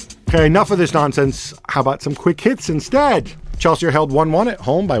 Okay, enough of this nonsense. How about some quick hits instead? Chelsea are held 1-1 at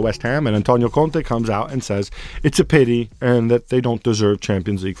home by West Ham, and Antonio Conte comes out and says it's a pity and that they don't deserve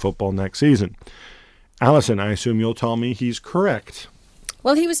Champions League football next season. Alison, I assume you'll tell me he's correct.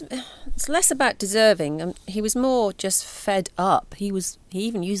 Well, it's less about deserving. He was more just fed up. He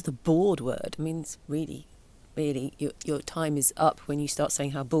even used the bored word. I mean, it's really, your time is up when you start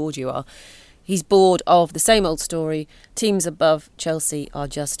saying how bored you are. He's bored of the same old story. Teams above Chelsea are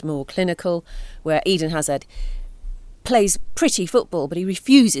just more clinical, where Eden Hazard plays pretty football, but he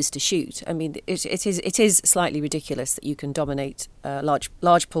refuses to shoot. I mean, it is slightly ridiculous that you can dominate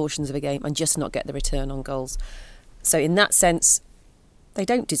large portions of a game and just not get the return on goals. So in that sense, they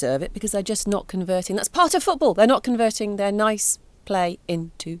don't deserve it because they're just not converting. That's part of football. They're not converting their nice play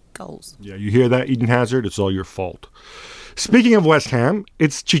into goals. Yeah, you hear that, Eden Hazard? It's all your fault. Speaking of West Ham,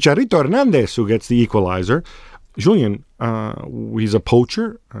 it's Chicharito Hernandez who gets the equalizer. Julian, he's a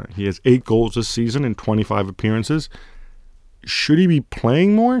poacher. He has 8 goals this season in 25 appearances. Should he be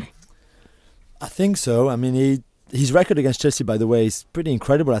playing more? I think so. I mean, his record against Chelsea, by the way, is pretty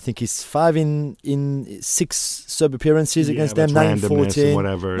incredible. I think he's 5 in 6 sub appearances against them, 9 in 14.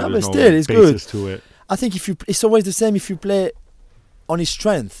 Whatever. No, There's but still, it's good. To it. I think it's always the same if you play on his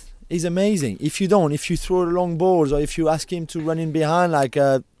strength. He's amazing. If you throw long balls or if you ask him to run in behind like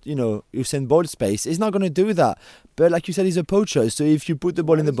Usain Bolt space, he's not going to do that. But like you said, he's a poacher. So if you put the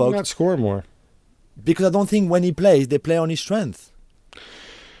ball in the box, not score more. Because I don't think when he plays, they play on his strength.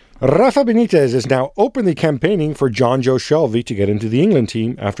 Rafa Benitez is now openly campaigning for John Joe Shelvey to get into the England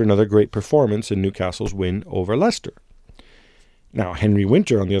team after another great performance in Newcastle's win over Leicester. Now, Henry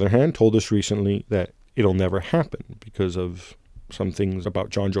Winter, on the other hand, told us recently that it'll never happen because of some things about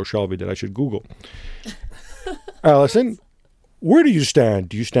John Joe Shelvey that I should Google. Alison, where do you stand?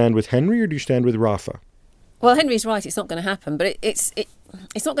 Do you stand with Henry or do you stand with Rafa? Well, Henry's right. It's not going to happen, but it's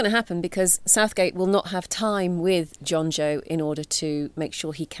not going to happen because Southgate will not have time with John Joe in order to make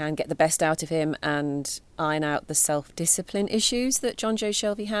sure he can get the best out of him and iron out the self-discipline issues that John Joe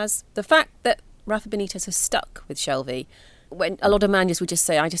Shelvey has. The fact that Rafa Benitez has stuck with Shelvey, when a lot of managers would just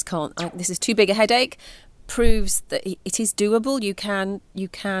say, "I just can't. This is too big a headache," proves that it is doable. You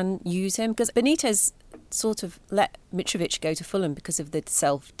can use him because Benitez sort of let Mitrovic go to Fulham because of the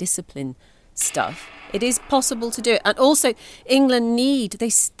self-discipline stuff. It is possible to do it, and also England need they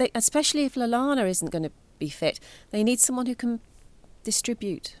especially if Lallana isn't going to be fit, they need someone who can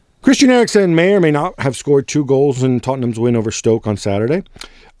distribute. Christian Eriksen may or may not have scored 2 goals in Tottenham's win over Stoke on Saturday,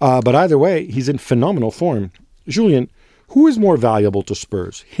 but either way, he's in phenomenal form. Julian, who is more valuable to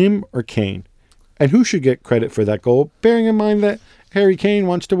Spurs, him or Kane? And who should get credit for that goal, bearing in mind that Harry Kane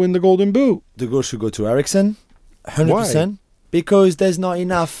wants to win the Golden Boot? The goal should go to Eriksen, 100%. Because there's not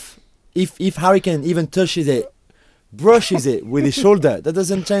enough. If Harry Kane even touches it, brushes it with his shoulder, that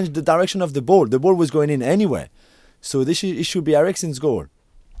doesn't change the direction of the ball. The ball was going in anyway. So it should be Eriksen's goal,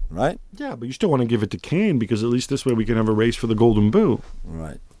 right? Yeah, but you still want to give it to Kane because at least this way we can have a race for the Golden Boot.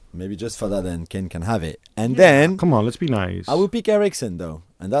 Right. Maybe just for that then Kane can have it. And then... Come on, let's be nice. I will pick Eriksen though.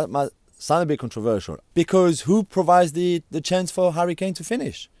 And that might sound a bit controversial. Because who provides the chance for Harry Kane to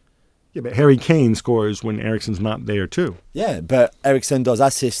finish? Yeah, but Harry Kane scores when Eriksen's not there too. Yeah, but Eriksen does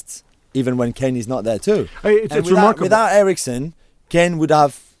assists even when Kane is not there too. It's remarkable. Without Eriksen, Kane would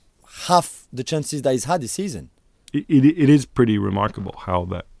have half the chances that he's had this season. It is pretty remarkable how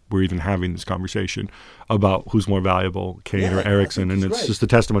that we're even having this conversation about who's more valuable, Kane or Eriksen, and it's just a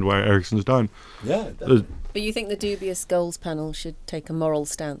testament to what Eriksen's done. Yeah. But you think the dubious goals panel should take a moral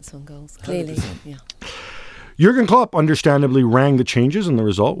stance on goals? Clearly, 100%. yeah. Jurgen Klopp understandably rang the changes, and the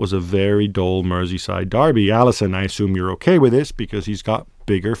result was a very dull Merseyside derby. Alison, I assume you're okay with this because he's got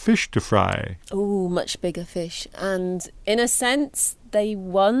bigger fish to fry. Oh, much bigger fish. And in a sense, they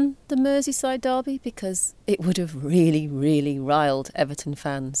won the Merseyside derby because it would have really, really riled Everton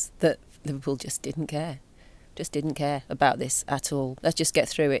fans that Liverpool just didn't care. Just didn't care about this at all. Let's just get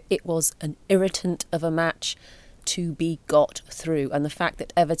through it. It was an irritant of a match to be got through. And the fact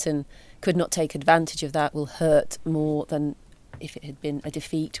that Everton could not take advantage of that will hurt more than if it had been a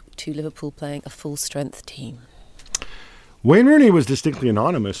defeat to Liverpool playing a full-strength team. Wayne Rooney was distinctly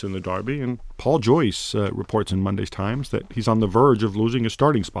anonymous in the derby, and Paul Joyce reports in Monday's Times that he's on the verge of losing his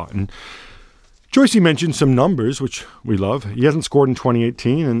starting spot. And Joyce mentioned some numbers, which we love. He hasn't scored in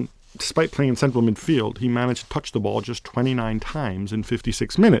 2018, and despite playing in central midfield, he managed to touch the ball just 29 times in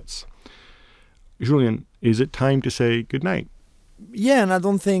 56 minutes. Julian, is it time to say goodnight? Yeah, and I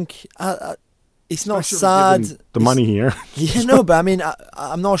don't think... it's not especially sad. The money here. Yeah, no, but I mean,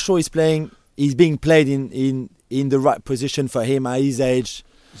 I'm not sure he's being played in the right position for him at his age.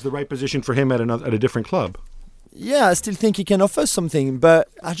 It's the right position for him at a different club. Yeah, I still think he can offer something, but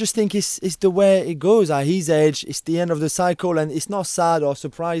I just think it's the way it goes at his age. It's the end of the cycle, and it's not sad or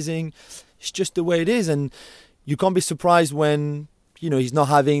surprising. It's just the way it is, and you can't be surprised when he's not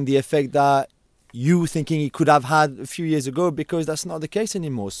having the effect that you thinking he could have had a few years ago, because that's not the case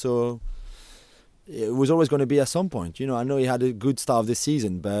anymore. So it was always going to be at some point. I know he had a good start of this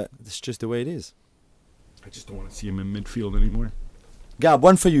season, but it's just the way it is. I just don't want to see him in midfield anymore. Gab,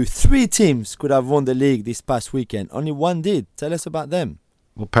 one for you. 3 teams could have won the league this past weekend. Only one did. Tell us about them.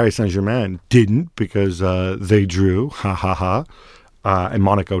 Well, Paris Saint-Germain didn't because they drew. Ha ha ha. And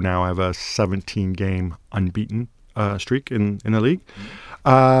Monaco now have a 17-game unbeaten streak in the league.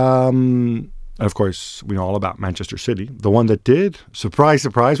 Of course, we know all about Manchester City. The one that did, surprise,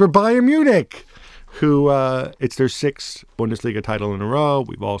 surprise, were Bayern Munich, who it's their 6th Bundesliga title in a row.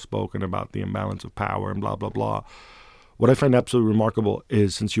 We've all spoken about the imbalance of power and blah, blah, blah. What I find absolutely remarkable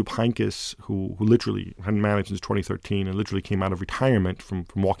is since Jupp Heynckes, who literally hadn't managed since 2013 and literally came out of retirement from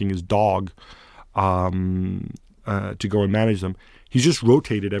walking his dog to go and manage them, he's just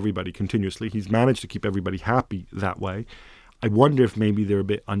rotated everybody continuously. He's managed to keep everybody happy that way. I wonder if maybe they're a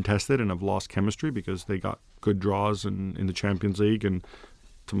bit untested and have lost chemistry because they got good draws in the Champions League and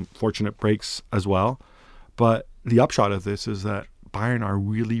some fortunate breaks as well. But the upshot of this is that Bayern are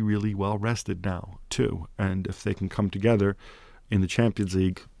really, really well rested now too. And if they can come together in the Champions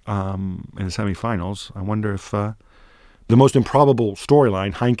League in the semifinals, I wonder if the most improbable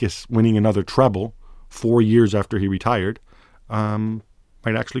storyline, Heynckes winning another treble 4 years after he retired, might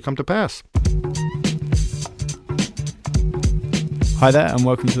actually come to pass. Hi there and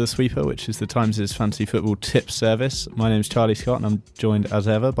welcome to The Sweeper, which is the Times' fantasy football tip service. My name's Charlie Scott and I'm joined as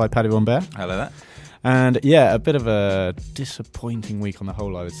ever by Paddy Bombert. Hello there. And yeah, a bit of a disappointing week on the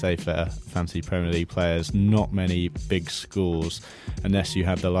whole, I would say, for fantasy Premier League players. Not many big scores, unless you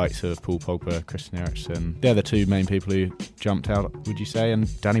had the likes of Paul Pogba, Christian Eriksen. They're the 2 main people who jumped out, would you say,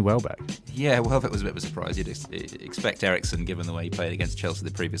 and Danny Welbeck. Yeah, Welbeck was a bit of a surprise. You'd expect Eriksen, given the way he played against Chelsea the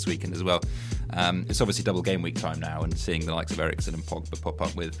previous weekend as well. It's obviously double game week time now, and seeing the likes of Eriksen and Pogba pop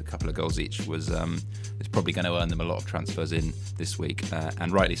up with a couple of goals each was it's probably going to earn them a lot of transfers in this week,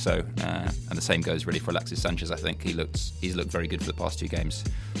 and rightly so. And the same goes really for Alexis Sanchez. I think he's looked very good for the past 2 games,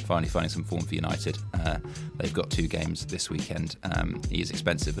 finally finding some form for United. They've got 2 games this weekend. He is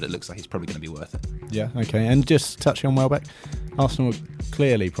expensive, but it looks like he's probably going to be worth it. Yeah, okay. And just touching on Welbeck, Arsenal are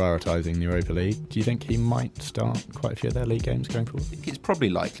clearly prioritising the Europa League. Do you think he might start quite a few of their league games going forward? I think it's probably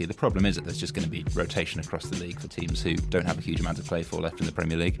likely. The problem is that there's just going to be rotation across the league for teams who don't have a huge amount to play for left in the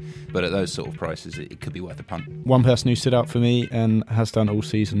Premier League. But at those sort of prices, it could be worth a punt. One person who stood out for me and has done all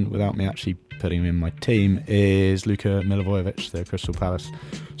season without me actually putting him in my team is Luka Milivojevic, the Crystal Palace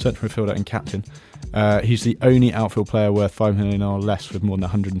central midfielder and captain. He's the only outfield player worth 5 million or less with more than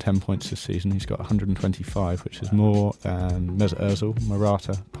 110 points this season. He's got 125, which is more than Mesut Ozil,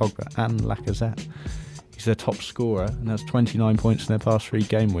 Morata, Pogba and Lacazette. He's their top scorer and has 29 points in their past 3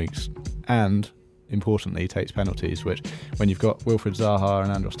 game weeks. And, importantly, takes penalties, which, when you've got Wilfried Zaha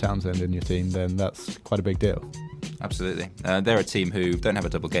and Andros Townsend in your team, then that's quite a big deal. Absolutely. They're a team who don't have a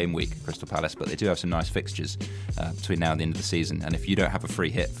double game week, Crystal Palace, but they do have some nice fixtures between now and the end of the season. And if you don't have a free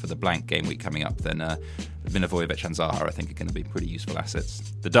hit for the blank game week coming up, then Milivojevic and Zaha, I think, are going to be pretty useful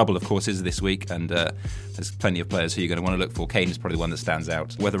assets. The double, of course, is this week, and there's plenty of players who you're going to want to look for. Kane is probably the one that stands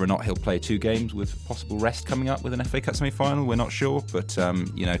out. Whether or not he'll play 2 games with possible rest coming up with an FA Cup semi-final, we're not sure, but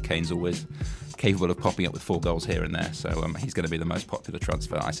Kane's always capable of popping up with 4 goals here and there, so he's going to be the most popular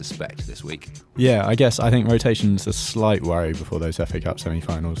transfer, I suspect, this week. Yeah, I think rotation's a slight worry before those FA Cup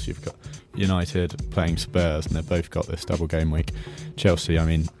semi-finals. You've got United playing Spurs, and they've both got this double game week. Chelsea,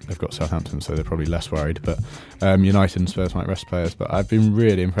 they've got Southampton, so they're probably less worried, but United and Spurs might rest players. But I've been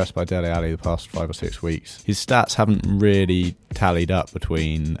really impressed by Dele Alli the past 5 or 6 weeks. His stats haven't really tallied up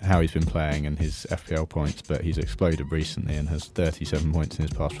between how he's been playing and his FPL points, but he's exploded recently and has 37 points in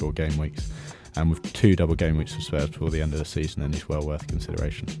his past 4 game weeks. And with 2 double game weeks for Spurs before the end of the season, then he's well worth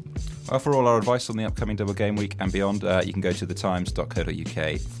consideration. For all our advice on the upcoming double game week and beyond, you can go to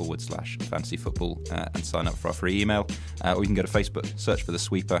thetimes.co.uk/fantasy football and sign up for our free email. Or you can go to Facebook, search for The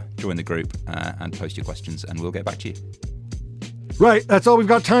Sweeper, join the group and post your questions and we'll get back to you. Right, that's all we've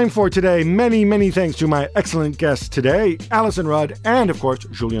got time for today. Many, many thanks to my excellent guests today, Alison Rudd and, of course,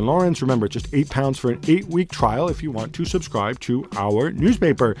 Julian Lawrence. Remember, just £8 for an 8-week trial if you want to subscribe to our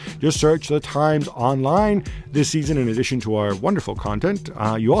newspaper. Just search The Times online this season. In addition to our wonderful content,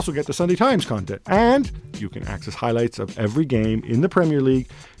 you also get the Sunday Times content. And you can access highlights of every game in the Premier League,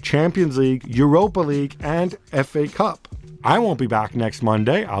 Champions League, Europa League, and FA Cup. I won't be back next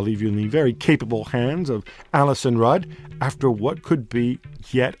Monday. I'll leave you in the very capable hands of Alison Rudd after what could be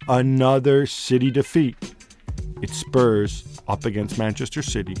yet another City defeat. It's Spurs up against Manchester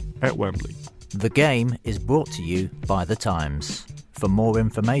City at Wembley. The Game is brought to you by The Times. For more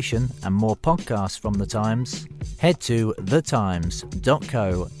information and more podcasts from The Times, head to thetimes.co.uk.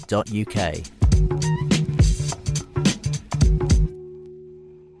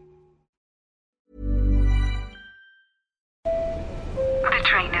 The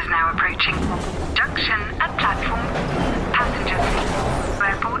train is now approaching. Junction at platform. Passengers,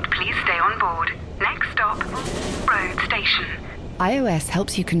 airport, please stay on board. Next stop, road station. iOS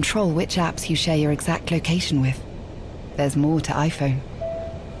helps you control which apps you share your exact location with. There's more to iPhone.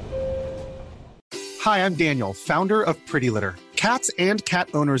 Hi, I'm Daniel, founder of Pretty Litter. Cats and cat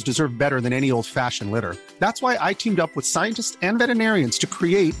owners deserve better than any old-fashioned litter. That's why I teamed up with scientists and veterinarians to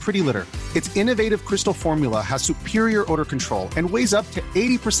create Pretty Litter. Its innovative crystal formula has superior odor control and weighs up to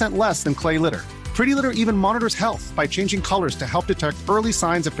 80% less than clay litter. Pretty Litter even monitors health by changing colors to help detect early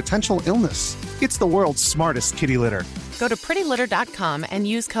signs of potential illness. It's the world's smartest kitty litter. Go to prettylitter.com and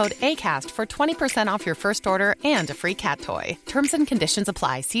use code ACAST for 20% off your first order and a free cat toy. Terms and conditions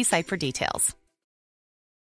apply. See site for details.